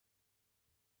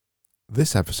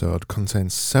This episode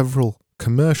contains several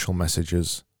commercial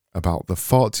messages about the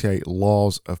 48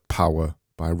 Laws of Power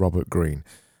by Robert Greene.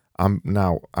 I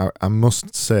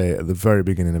must say at the very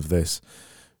beginning of this,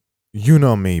 you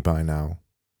know me by now.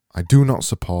 I do not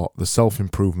support the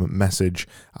self-improvement message.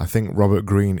 I think Robert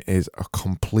Greene is a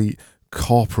complete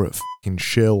corporate fucking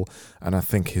shill, and I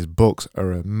think his books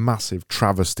are a massive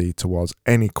travesty towards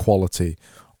any quality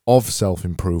of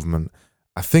self-improvement.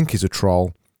 I think he's a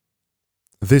troll.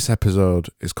 This episode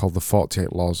is called The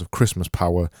 48 Laws of Christmas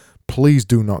Power. Please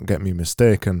do not get me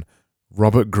mistaken.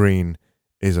 Robert Greene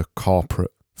is a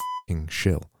corporate fucking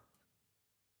shill.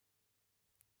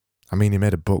 I mean, he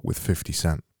made a book with 50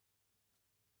 Cent.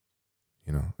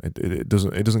 You know, it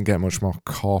doesn't get much more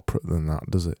corporate than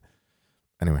that, does it?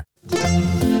 Anyway.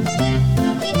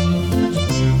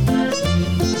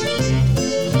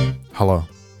 Hello.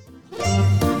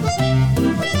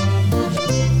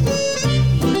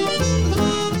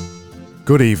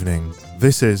 Good evening.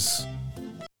 This is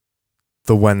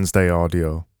the Wednesday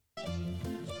audio.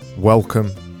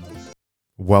 Welcome.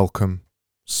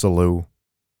 Salut.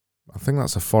 I think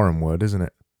that's a foreign word, isn't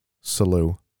it?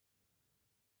 Salut.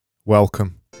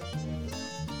 Welcome.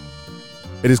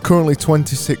 It is currently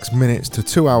 26 minutes to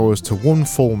 2 hours to one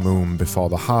full moon before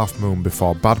the half moon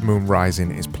before Bad Moon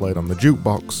Rising is played on the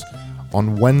jukebox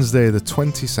on Wednesday the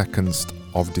 22nd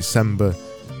of December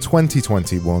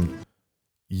 2021.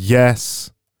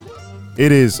 Yes,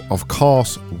 it is, of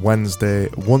course, Wednesday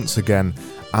once again.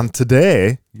 And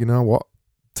today, you know what?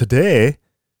 Today,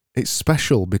 it's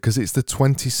special because it's the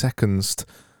 22nd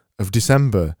of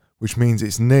December, which means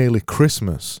it's nearly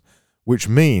Christmas, which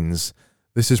means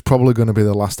this is probably going to be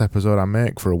the last episode I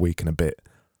make for a week and a bit.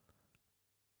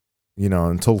 You know,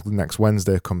 until the next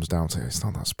Wednesday comes down to it. It's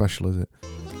not that special, is it?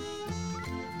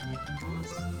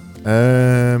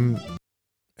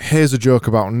 Here's a joke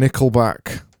about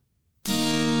Nickelback.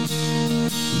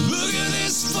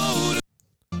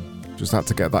 Just had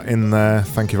to get that in there.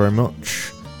 Thank you very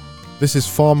much. This is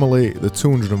formerly the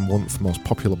 201th most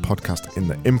popular podcast in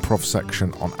the improv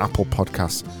section on Apple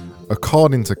Podcasts.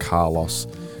 According to Carlos,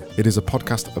 it is a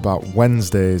podcast about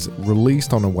Wednesdays,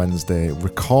 released on a Wednesday,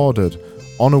 recorded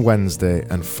on a Wednesday,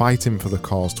 and fighting for the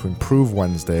cause to improve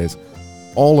Wednesdays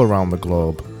all around the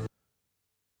globe.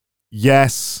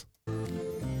 Yes.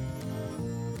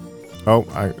 Oh,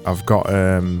 I've got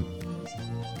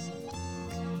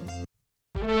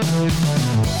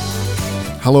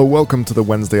Hello, welcome to the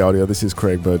Wednesday audio. This is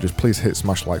Craig Burgess. Please hit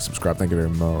smash like, subscribe. Thank you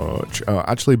very much.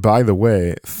 Actually, by the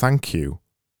way, thank you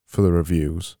for the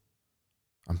reviews.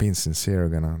 I'm being sincere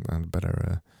again. I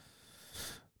better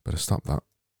stop that.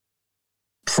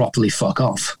 Properly fuck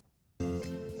off. I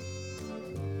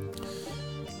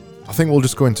think we'll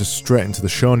just go straight into the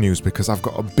show news because I've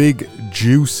got a big,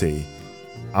 juicy,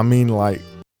 I mean like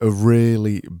a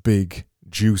really big,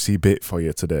 juicy bit for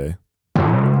you today.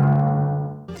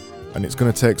 And it's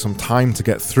going to take some time to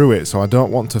get through it, so I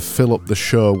don't want to fill up the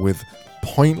show with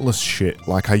pointless shit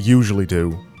like I usually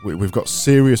do. We've got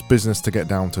serious business to get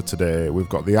down to today. We've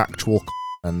got the actual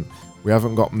and we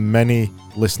haven't got many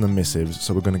listener missives,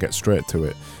 so we're going to get straight to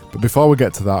it. But before we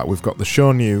get to that, we've got the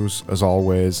show news, as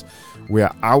always. We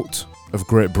are out of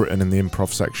Great Britain in the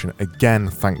improv section. Again,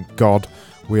 thank God.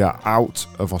 We are out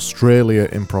of Australia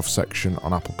improv section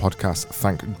on Apple Podcasts.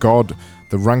 Thank God.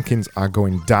 The rankings are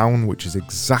going down, which is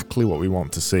exactly what we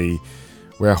want to see.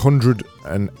 We're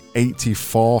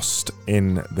 184th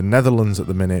in the Netherlands at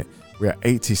the minute. We are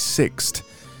 86th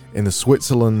in the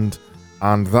Switzerland,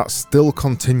 and that still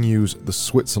continues the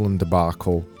Switzerland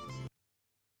debacle.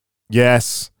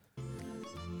 Yes.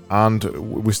 And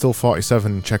we're still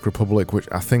 47 in Czech Republic, which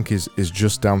I think is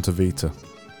just down to Vita.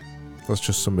 That's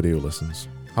just somebody who listens.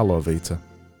 Hello, Vita.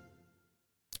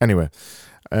 Anyway,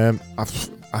 I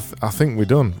think we're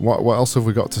done. What else have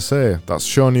we got to say? That's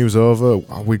show news over.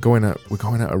 We're going at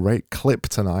a rate clip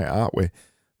tonight, aren't we?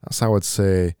 That's how I'd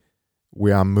say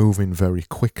we are moving very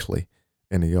quickly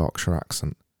in a Yorkshire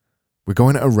accent. We're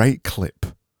going at a rate clip.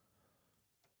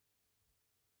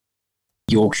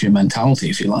 Yorkshire mentality,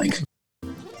 if you like.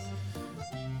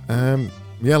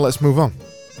 Yeah, let's move on.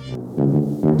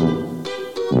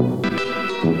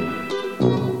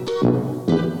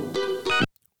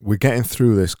 We're getting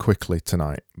through this quickly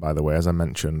tonight, by the way. As I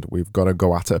mentioned, we've got to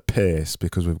go at a pace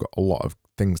because we've got a lot of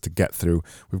things to get through.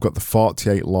 We've got the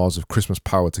 48 Laws of Christmas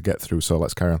Power to get through, so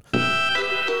let's carry on.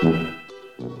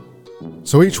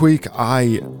 So each week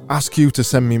I ask you to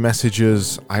send me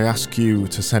messages. I ask you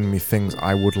to send me things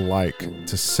I would like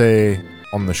to say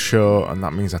on the show, and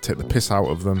that means I take the piss out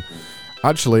of them.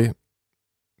 Actually,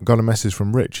 got a message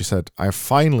from Rich. He said, I have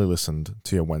finally listened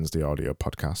to your Wednesday audio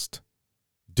podcast.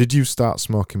 Did you start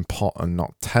smoking pot and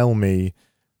not tell me?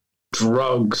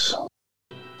 Drugs.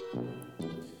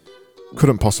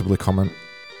 Couldn't possibly comment.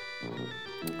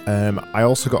 I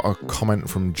also got a comment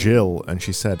from Jill, and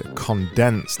she said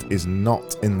condensed is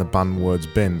not in the banned words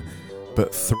bin,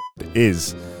 but thread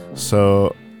is.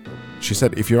 So she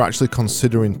said if you're actually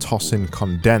considering tossing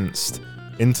condensed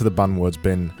into the banned words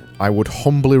bin, I would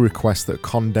humbly request that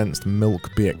condensed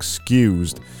milk be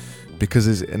excused because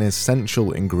it's an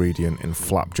essential ingredient in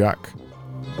flapjack.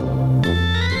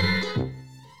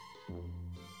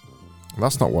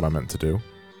 That's not what I meant to do.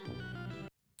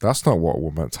 That's not what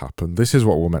was meant to happen. This is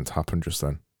what was meant to happen just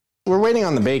then. We're waiting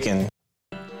on the bacon.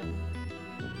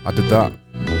 I did that.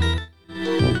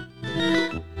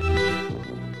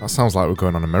 That sounds like we're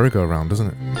going on a merry-go-round, doesn't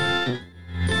it?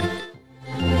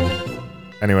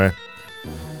 Anyway.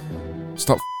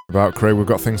 Stop about, Craig. We've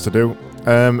got things to do.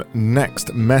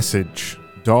 Next message.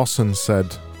 Dawson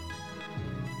said,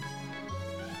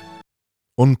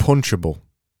 unpunchable.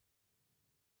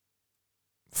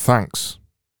 Thanks.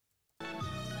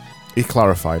 He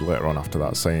clarified later on after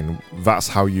that, saying that's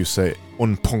how you say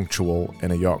unpunctual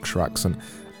in a Yorkshire accent.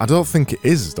 I don't think it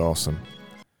is, Dawson.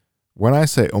 When I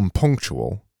say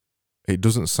unpunctual, it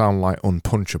doesn't sound like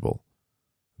unpunchable.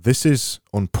 This is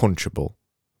unpunchable.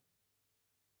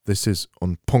 This is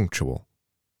unpunctual.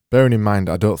 Bearing in mind,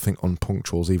 I don't think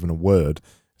unpunctual is even a word.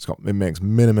 It makes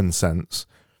minimum sense.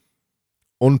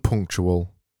 Unpunctual.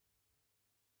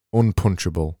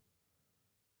 Unpunchable.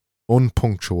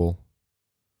 Unpunctual.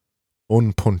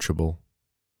 Unpunchable.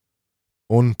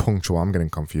 Unpunctual. I'm getting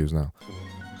confused now.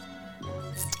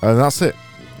 And that's it.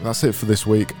 That's it for this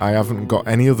week. I haven't got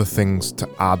any other things to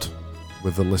add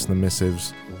with the listener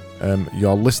missives.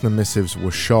 Your listener missives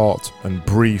were short and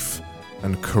brief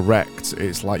and correct.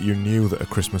 It's like you knew that a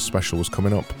Christmas special was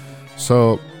coming up.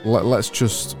 So let's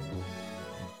just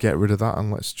get rid of that,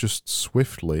 and let's just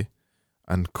swiftly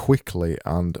and quickly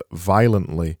and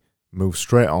violently move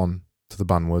straight on to the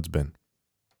banned words bin.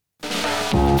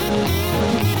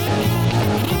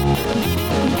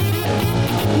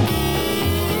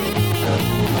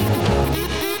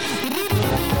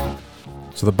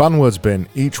 So the banned words bin,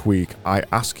 each week I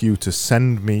ask you to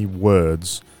send me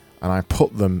words and I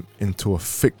put them into a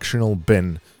fictional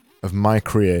bin of my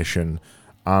creation,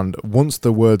 and once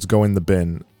the words go in the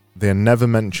bin, they are never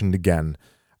mentioned again,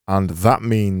 and that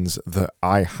means that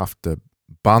I have to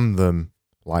ban them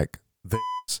like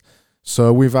this.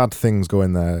 So we've had things go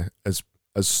in there as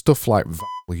stuff like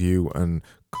value and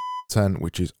content,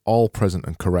 which is all present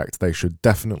and correct. They should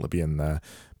definitely be in there.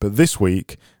 But this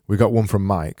week, we got one from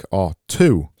Mike, or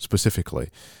two specifically,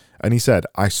 and he said,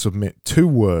 I submit 2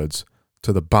 words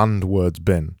to the banned words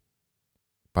bin.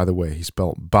 By the way, he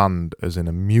spelt band as in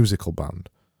a musical band.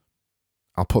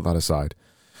 I'll put that aside.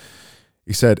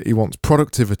 He said he wants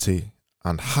productivity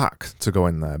and hack to go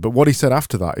in there. But what he said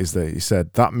after that is that he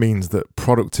said that means that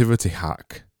productivity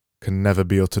hack can never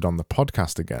be uttered on the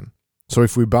podcast again. So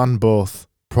if we ban both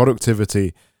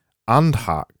productivity and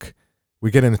hack, we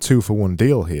get in a 2-for-1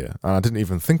 deal here. And I didn't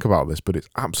even think about this, but it's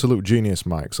absolute genius,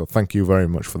 Mike. So thank you very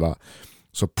much for that.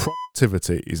 So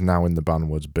productivity is now in the banned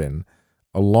words bin,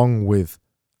 along with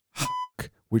hack,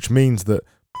 which means that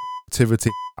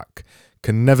productivity hack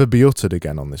can never be uttered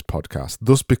again on this podcast,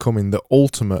 thus becoming the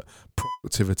ultimate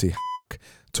productivity hack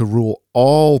to rule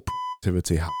all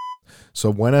productivity hacks.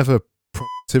 So whenever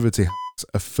productivity hacks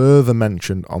are further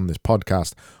mentioned on this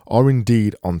podcast, or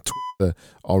indeed on Twitter,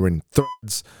 or in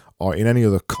threads, or in any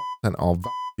other content or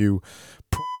value,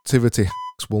 productivity hacks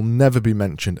will never be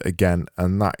mentioned again,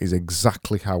 and that is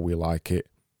exactly how we like it.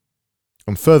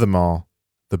 And furthermore,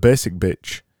 the basic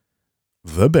bitch,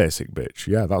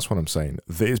 yeah, that's what I'm saying.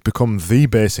 It's become the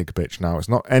basic bitch now. It's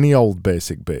not any old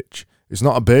basic bitch. It's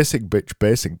not a basic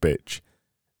bitch.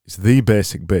 It's the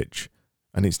basic bitch,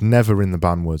 and it's never in the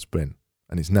banned words bin,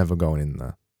 and it's never going in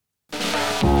there.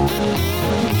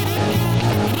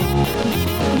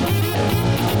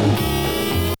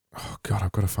 Oh God,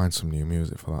 I've got to find some new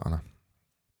music for that, Anna.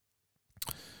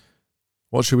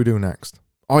 What should we do next?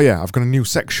 Oh yeah, I've got a new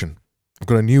section. I've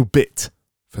got a new bit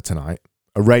for tonight,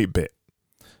 a rate bit.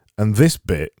 And this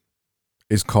bit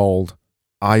is called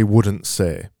I Wouldn't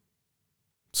Say.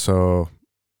 So,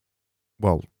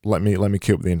 well, let me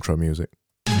cue up the intro music.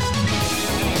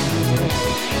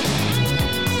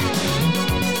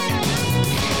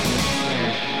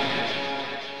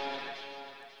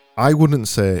 I Wouldn't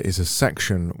Say is a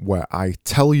section where I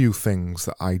tell you things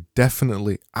that I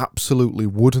definitely, absolutely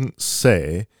wouldn't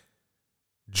say,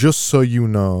 just so you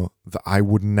know that I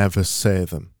would never say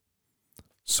them.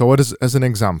 So as an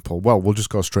example, well, we'll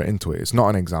just go straight into it. It's not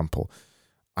an example.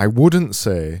 I wouldn't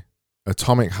say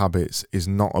Atomic Habits is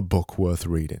not a book worth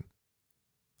reading.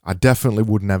 I definitely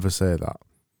would never say that.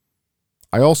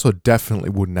 I also definitely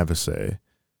would never say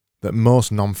that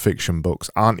most non-fiction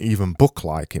books aren't even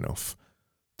book-like enough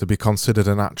to be considered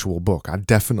an actual book. I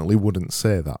definitely wouldn't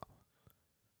say that.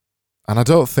 And I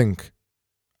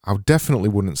definitely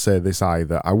wouldn't say this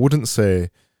either. I wouldn't say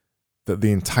that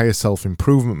the entire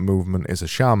self-improvement movement is a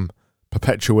sham,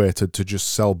 perpetuated to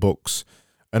just sell books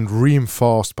and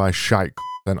reinforced by shite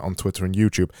content on Twitter and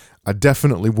YouTube. I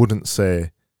definitely wouldn't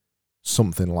say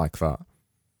something like that.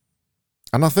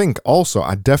 And I think also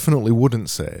I definitely wouldn't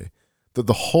say that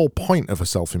the whole point of a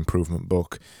self-improvement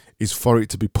book is for it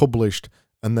to be published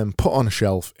and then put on a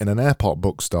shelf in an airport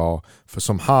bookstore for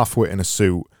some half-wit in a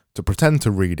suit to pretend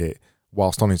to read it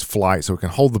whilst on his flight so he can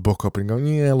hold the book up and go,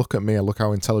 yeah, look at me, look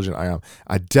how intelligent I am.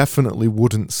 I definitely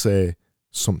wouldn't say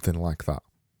something like that.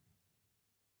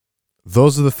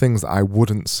 Those are the things that I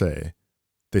wouldn't say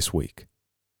this week.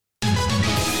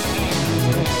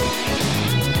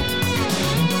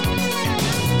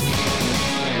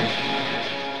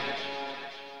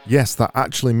 Yes, that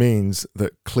actually means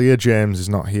that Clear James is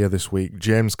not here this week.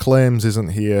 James Claims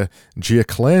isn't here. Gia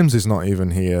Claims is not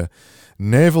even here.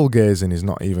 Navel Gazing is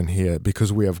not even here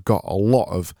because we have got a lot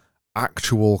of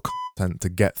actual content to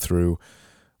get through,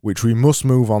 which we must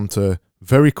move on to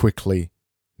very quickly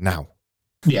now.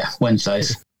 Yeah,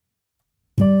 Wednesdays.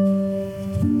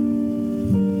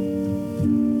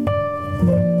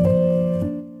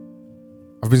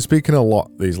 I've been speaking a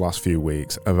lot these last few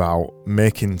weeks about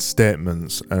making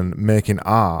statements and making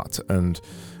art and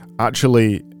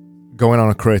actually going on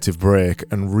a creative break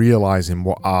and realising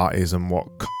what art is and what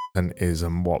content is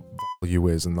and what value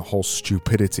is and the whole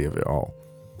stupidity of it all.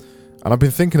 And I've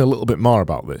been thinking a little bit more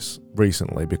about this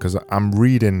recently because I'm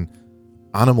reading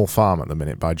Animal Farm at the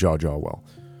minute by George Orwell.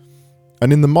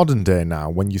 And in the modern day now,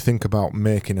 when you think about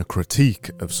making a critique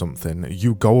of something,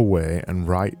 you go away and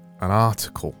write an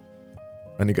article.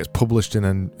 And it gets published in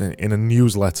a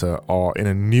newsletter or in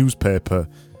a newspaper,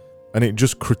 and it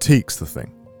just critiques the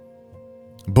thing.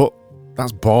 But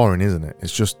that's boring, isn't it?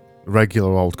 It's just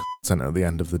regular old content at the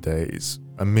end of the day. It's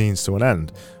a means to an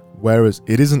end. Whereas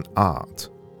it isn't art.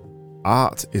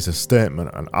 Art is a statement,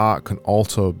 and art can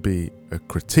also be a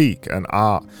critique, and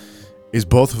art is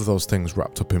both of those things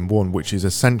wrapped up in one, which is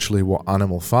essentially what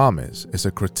Animal Farm is. It's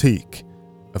a critique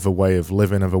of a way of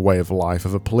living, of a way of life,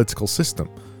 of a political system.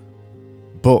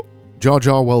 But George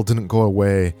Orwell didn't go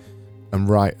away and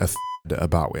write a thread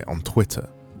about it on Twitter.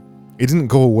 He didn't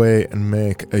go away and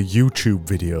make a YouTube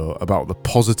video about the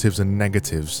positives and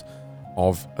negatives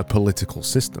of a political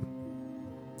system.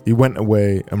 He went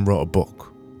away and wrote a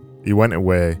book. He went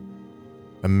away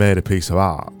and made a piece of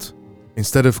art.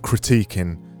 Instead of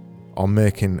critiquing or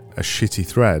making a shitty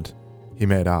thread, he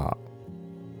made art.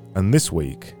 And this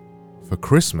week, for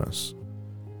Christmas,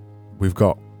 we've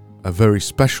got a very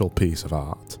special piece of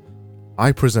art.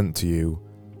 I present to you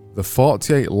the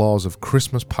 48 Laws of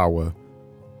Christmas Power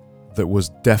that was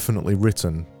definitely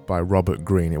written by Robert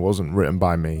Greene. It wasn't written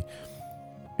by me.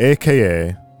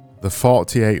 AKA the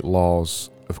 48 Laws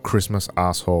of Christmas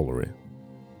Arseholery.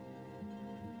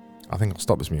 I think I'll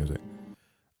stop this music.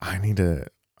 I need a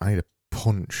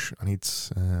punch.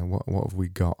 What have we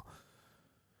got?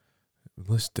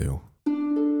 Let's do.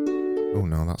 Oh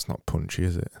no, that's not punchy,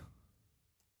 is it?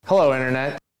 Hello,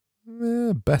 Internet.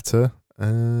 Better.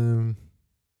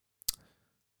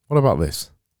 What about this?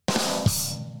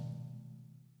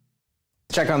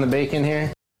 Check on the bacon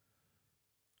here.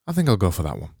 I think I'll go for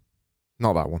that one.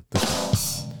 Not that one.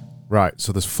 This one. Right,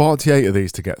 so there's 48 of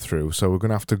these to get through, so we're going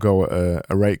to have to go at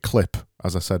a rate clip,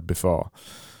 as I said before.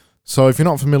 So if you're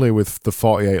not familiar with the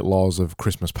 48 Laws of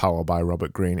Christmas Power by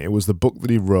Robert Greene, it was the book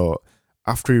that he wrote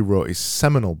after he wrote his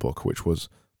seminal book, which was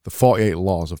the 48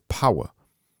 Laws of Power.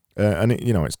 And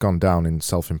it's gone down in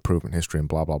self-improvement history and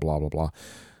blah, blah, blah, blah, blah.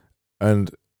 And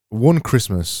one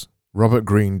Christmas, Robert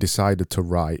Greene decided to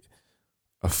write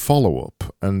a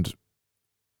follow-up. And,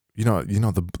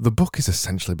 the book is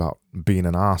essentially about being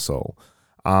an arsehole.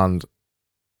 And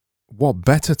what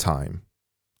better time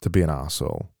to be an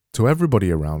arsehole to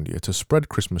everybody around you, to spread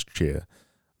Christmas cheer,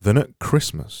 than at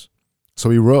Christmas? So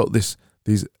he wrote these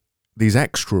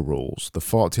extra rules, the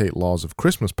 48 Laws of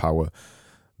Christmas Power,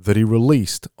 that he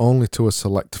released only to a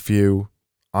select few.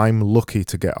 I'm lucky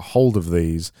to get a hold of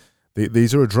these.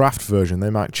 These are a draft version.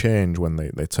 They might change when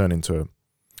they turn into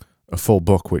a full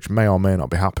book, which may or may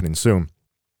not be happening soon.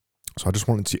 So I just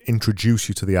wanted to introduce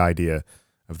you to the idea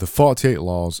of the 48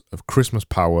 Laws of Christmas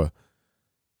Power.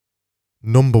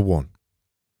 Number 1,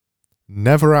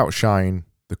 never outshine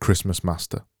the Christmas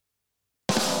master.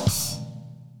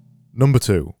 Number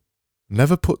 2,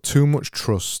 Never put too much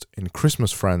trust in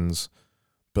Christmas friends,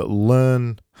 but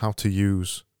learn how to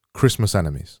use Christmas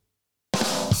enemies.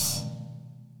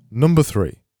 Number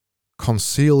 3,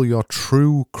 conceal your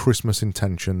true Christmas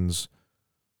intentions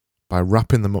by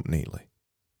wrapping them up neatly.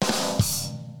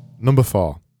 Number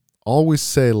 4, always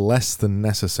say less than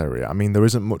necessary. I mean, there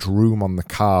isn't much room on the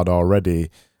card already,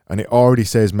 and it already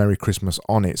says Merry Christmas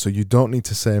on it, so you don't need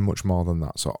to say much more than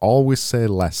that. So always say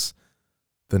less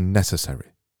than necessary.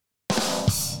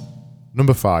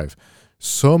 Number 5,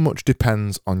 so much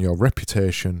depends on your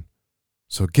reputation,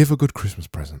 so give a good Christmas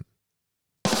present.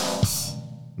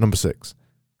 Number 6,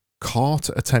 court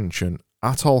attention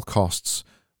at all costs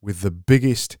with the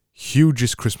biggest,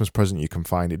 hugest Christmas present you can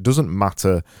find. It doesn't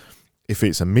matter if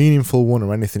it's a meaningful one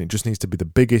or anything, it just needs to be the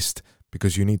biggest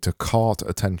because you need to court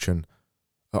attention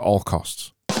at all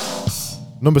costs.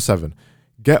 Number 7,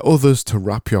 get others to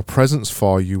wrap your presents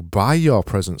for you, buy your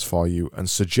presents for you, and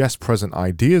suggest present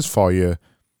ideas for you,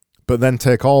 but then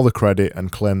take all the credit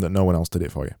and claim that no one else did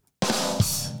it for you.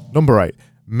 Number 8,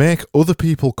 make other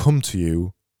people come to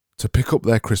you to pick up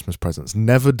their Christmas presents.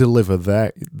 Never deliver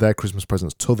their Christmas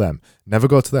presents to them. Never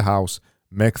go to their house,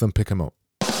 make them pick them up.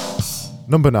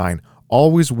 Number 9,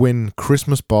 always win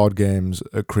Christmas board games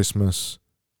at Christmas,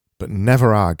 but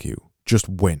never argue. Just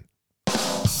win.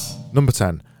 Number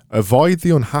 10, avoid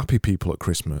the unhappy people at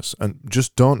Christmas and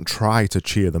just don't try to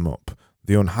cheer them up.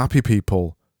 The unhappy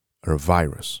people are a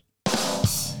virus.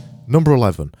 Number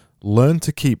 11, learn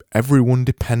to keep everyone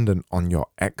dependent on your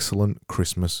excellent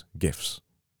Christmas gifts.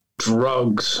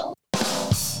 Drugs.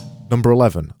 Number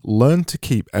 11, learn to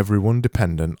keep everyone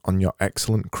dependent on your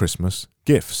excellent Christmas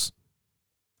gifts.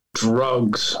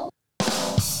 Drugs.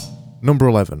 Number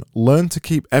 11, learn to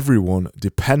keep everyone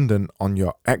dependent on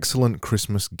your excellent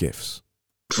Christmas gifts.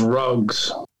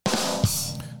 Drugs.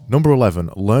 Number 11,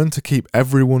 learn to keep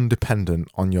everyone dependent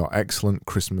on your excellent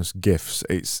Christmas gifts.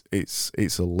 It's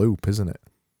a loop, isn't it?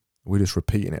 We're just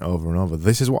repeating it over and over.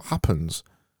 This is what happens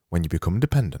when you become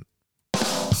dependent.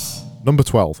 Number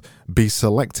 12, be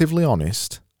selectively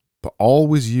honest, but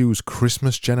always use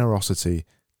Christmas generosity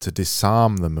to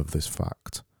disarm them of this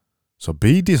fact. So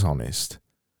be dishonest,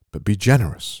 but be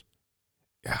generous.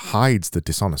 It hides the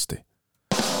dishonesty.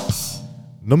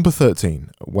 Number 13,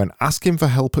 when asking for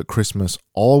help at Christmas,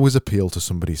 always appeal to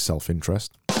somebody's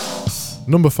self-interest.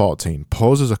 Number 14,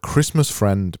 pose as a Christmas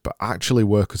friend, but actually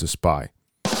work as a spy.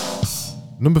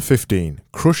 Number 15,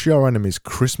 crush your enemy's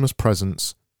Christmas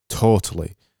presents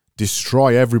totally.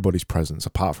 Destroy everybody's presents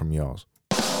apart from yours.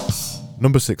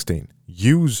 Number 16,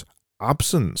 use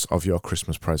absence of your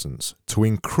Christmas presents to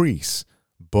increase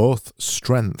both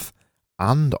strength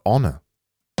and honour.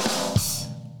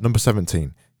 Number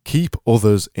 17, keep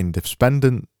others in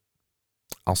dependent.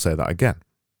 I'll say that again.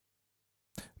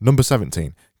 Number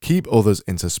 17, keep others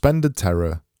in suspended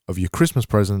terror of your Christmas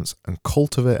presents and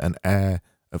cultivate an air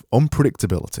of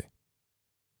unpredictability.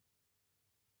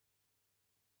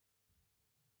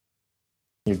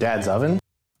 Your dad's oven?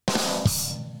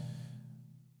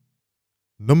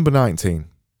 Number 19.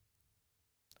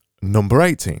 Number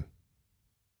 18.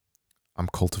 I'm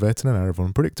cultivating an air of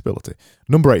unpredictability.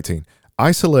 Number 18.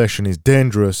 Isolation is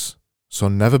dangerous, so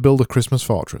never build a Christmas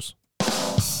fortress.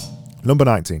 Number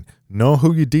 19. Know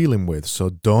who you're dealing with, so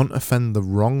don't offend the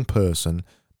wrong person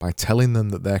by telling them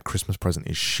that their Christmas present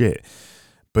is shit.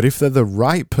 But if they're the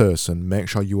right person, make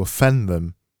sure you offend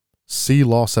them. See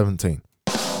Law 17.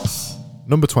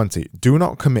 Number 20. Do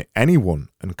not commit anyone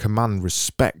and command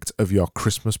respect of your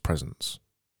Christmas presents.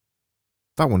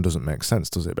 That one doesn't make sense,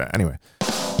 does it? But anyway.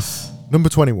 Number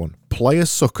 21. Play a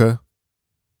sucker.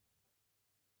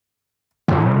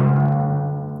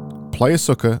 Play a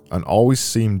sucker and always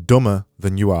seem dumber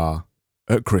than you are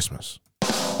at Christmas.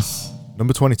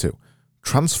 Number 22.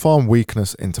 Transform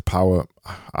weakness into power.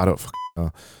 I don't fucking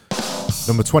know.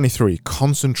 Number 23.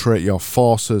 Concentrate your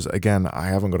forces. Again, I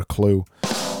haven't got a clue.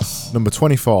 Number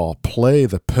 24, play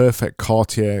the perfect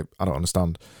courtier. I don't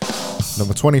understand.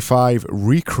 Number 25,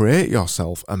 recreate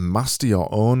yourself and master your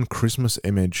own Christmas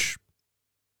image.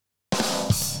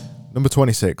 Number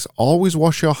 26, always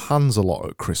wash your hands a lot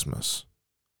at Christmas.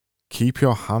 Keep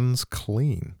your hands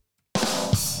clean.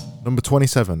 Number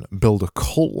 27, build a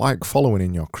cult-like following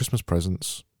in your Christmas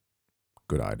presents.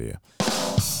 Good idea.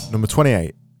 Number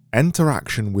 28, enter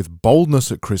action with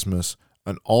boldness at Christmas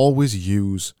and always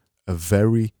use a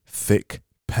very thick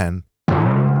pen.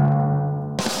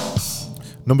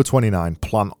 Number 29,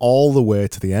 plan all the way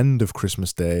to the end of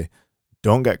Christmas Day.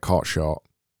 Don't get caught short.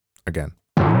 Again.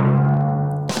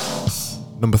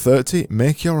 Number 30,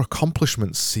 make your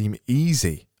accomplishments seem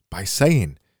easy by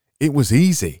saying, it was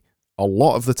easy a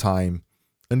lot of the time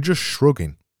and just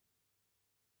shrugging.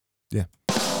 Yeah.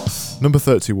 Number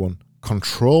 31.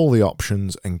 Control the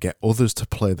options and get others to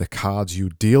play the cards you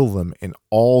deal them in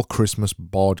all Christmas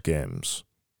board games.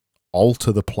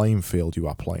 Alter the playing field you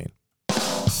are playing.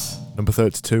 Number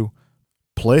 32.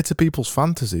 Play to people's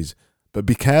fantasies, but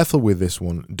be careful with this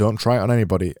one. Don't try it on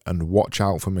anybody and watch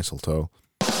out for mistletoe.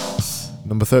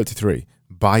 Number 33.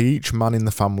 Buy each man in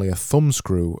the family a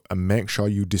thumbscrew and make sure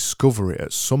you discover it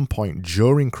at some point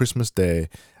during Christmas Day,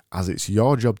 as it's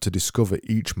your job to discover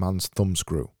each man's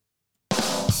thumbscrew.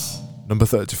 Number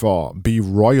 34. Be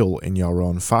royal in your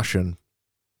own fashion.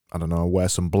 I don't know, wear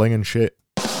some bling and shit.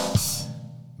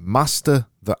 Master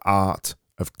the art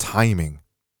of timing.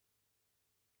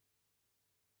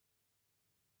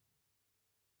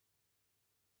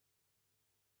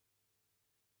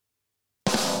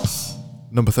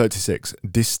 Number 36.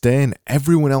 Disdain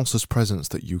everyone else's presents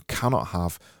that you cannot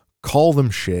have. Call them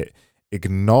shit.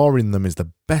 Ignoring them is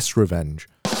the best revenge.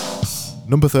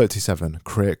 Number 37.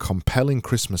 Create compelling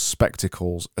Christmas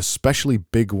spectacles, especially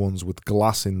big ones with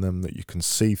glass in them that you can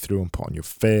see through and put on your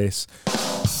face.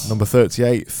 Number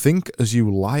 38. Think as you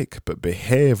like, but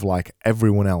behave like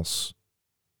everyone else.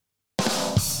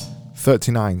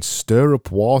 39. Stir up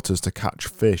waters to catch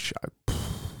fish.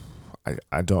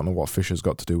 I don't know what fish has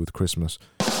got to do with Christmas.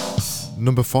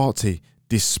 Number 40.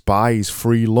 Despise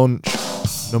free lunch.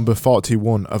 Number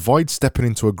 41. Avoid stepping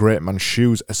into a great man's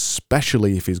shoes,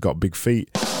 especially if he's got big feet.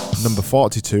 Number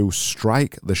 42.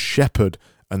 Strike the shepherd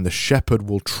and the shepherd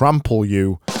will trample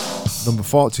you. Number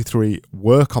 43.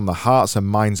 Work on the hearts and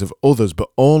minds of others, but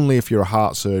only if you're a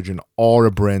heart surgeon or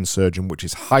a brain surgeon, which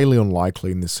is highly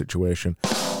unlikely in this situation.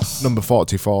 Number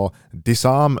 44.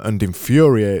 Disarm and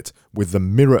infuriate with the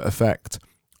mirror effect.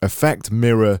 Effect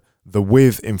mirror the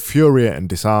with infuriate and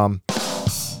disarm.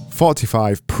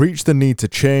 45. Preach the need to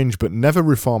change, but never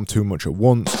reform too much at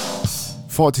once.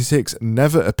 46.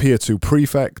 Never appear too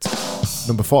prefect.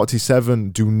 Number 47.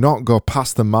 Do not go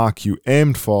past the mark you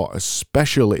aimed for,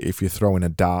 especially if you're throwing a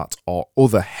dart or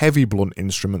other heavy blunt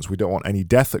instruments. We don't want any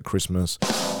death at Christmas.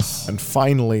 And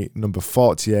finally, number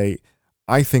 48.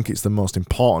 I think it's the most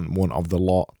important one of the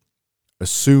lot.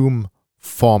 Assume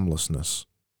formlessness.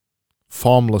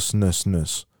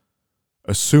 Formlessness.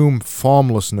 Assume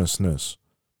formlessness.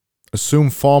 Assume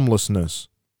formlessness.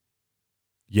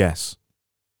 Yes.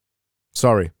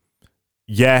 Sorry.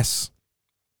 Yes.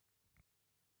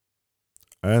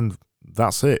 And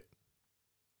that's it.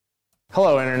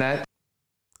 Hello, Internet.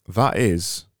 That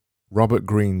is Robert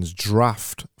Greene's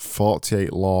draft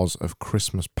 48 Laws of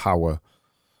Christmas Power.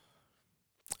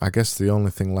 I guess the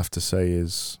only thing left to say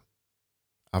is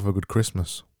have a good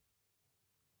Christmas.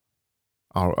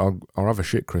 Or have a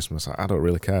shit Christmas. I don't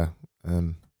really care.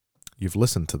 You've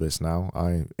listened to this now.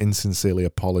 I insincerely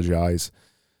apologise.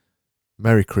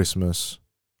 Merry Christmas.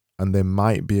 And there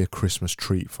might be a Christmas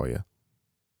treat for you.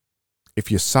 If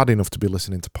you're sad enough to be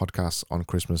listening to podcasts on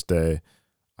Christmas Day,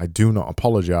 I do not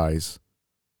apologise.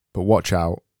 But watch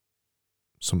out.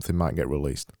 Something might get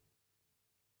released.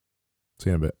 See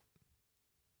you in a bit.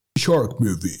 Shark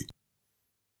movie.